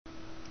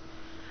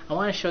I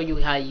want to show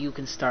you how you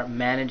can start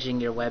managing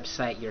your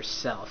website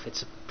yourself.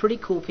 It's a pretty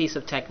cool piece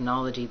of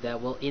technology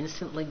that will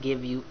instantly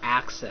give you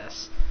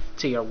access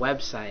to your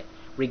website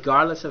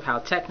regardless of how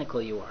technical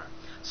you are.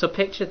 So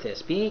picture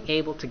this, being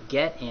able to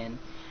get in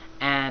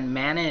and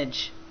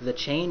manage the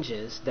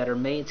changes that are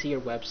made to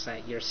your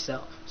website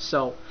yourself.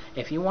 So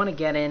if you want to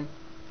get in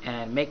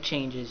and make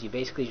changes, you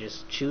basically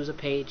just choose a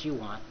page you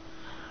want.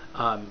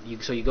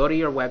 So you go to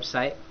your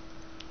website,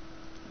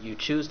 you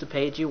choose the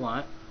page you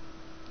want,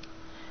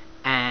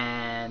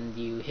 and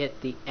you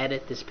hit the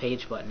edit this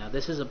page button. Now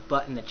this is a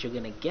button that you're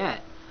going to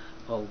get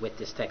with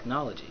this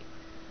technology.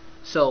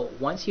 So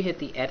once you hit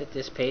the edit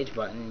this page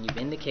button, you've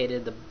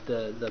indicated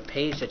the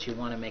page that you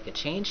want to make a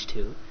change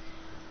to.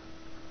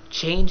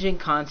 Changing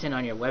content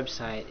on your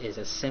website is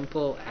as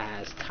simple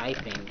as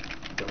typing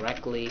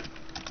directly,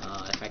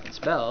 if I can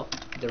spell,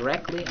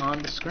 directly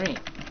on the screen.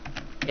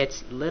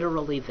 It's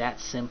literally that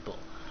simple.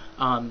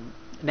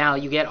 Now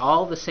you get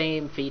all the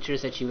same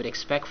features that you would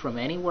expect from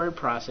any word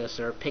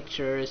processor: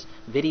 pictures,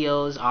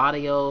 videos,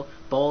 audio,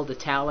 bold,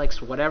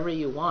 italics, whatever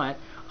you want,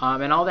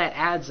 and all that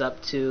adds up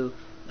to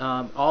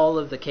all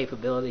of the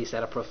capabilities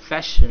that a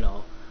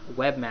professional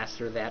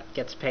webmaster that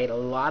gets paid a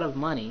lot of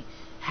money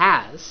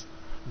has.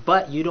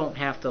 But you don't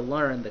have to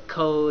learn the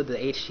code, the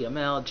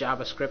HTML,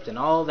 JavaScript, and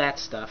all that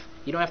stuff.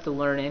 You don't have to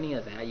learn any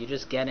of that. You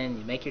just get in,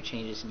 you make your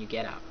changes, and you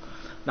get out.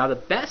 Now the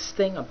best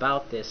thing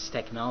about this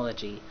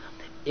technology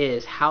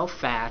is how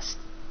fast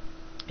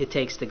it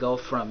takes to go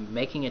from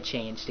making a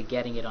change to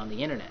getting it on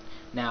the internet.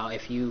 Now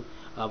if you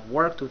have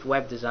worked with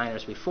web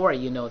designers before,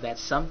 you know that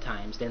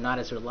sometimes they're not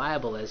as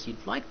reliable as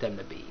you'd like them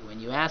to be. When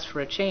you ask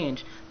for a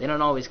change, they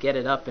don't always get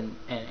it up and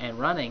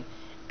running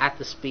at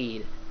the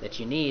speed that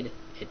you need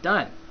it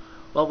done.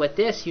 Well, with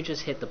this, you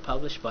just hit the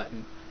publish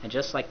button, and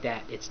just like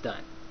that, it's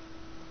done.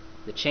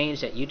 The change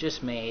that you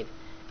just made,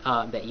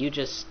 that you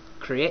just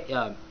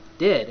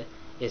did,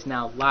 is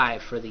now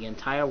live for the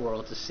entire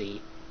world to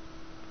see,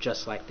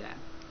 just like that.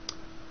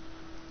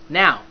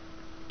 Now,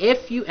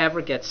 if you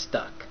ever get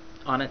stuck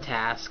on a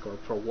task, or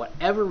for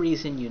whatever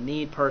reason you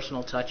need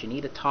personal touch, you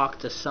need to talk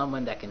to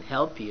someone that can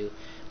help you,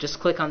 just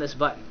click on this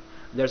button.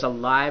 There's a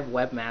live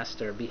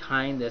webmaster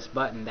behind this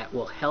button that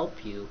will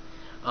help you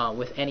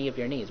with any of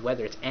your needs,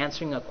 whether it's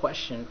answering a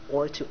question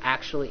or to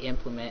actually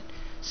implement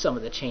some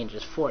of the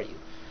changes for you.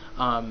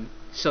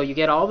 So you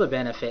get all the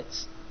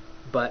benefits,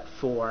 but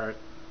for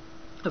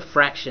a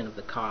fraction of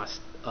the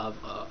cost of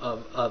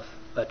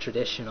a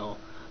traditional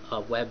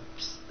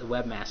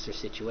webmaster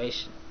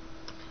situation.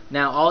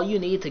 Now all you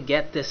need to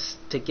get this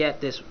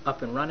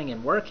up and running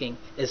and working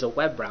is a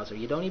web browser.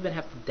 You don't even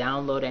have to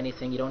download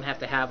anything. You don't have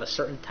to have a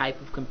certain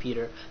type of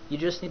computer. You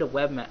just need a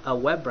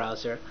web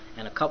browser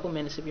and a couple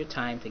minutes of your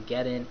time to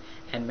get in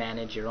and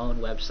manage your own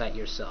website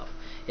yourself.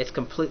 It's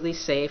completely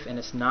safe, and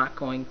it's not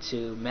going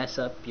to mess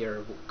up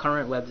your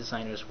current web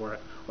designer's work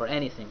or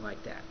anything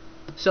like that.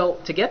 So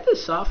to get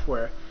this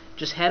software,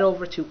 just head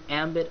over to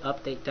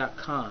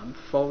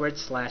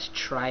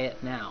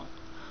ambitupdate.com/try-it-now.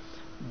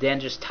 Then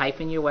just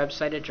type in your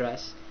website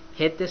address,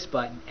 hit this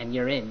button, and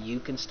you're in. You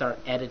can start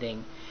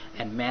editing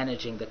and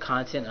managing the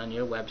content on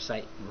your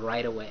website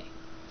right away.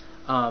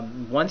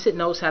 Once it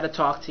knows how to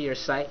talk to your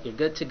site, you're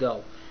good to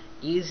go.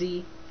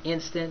 Easy,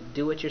 instant,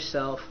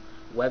 do-it-yourself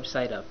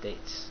website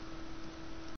updates.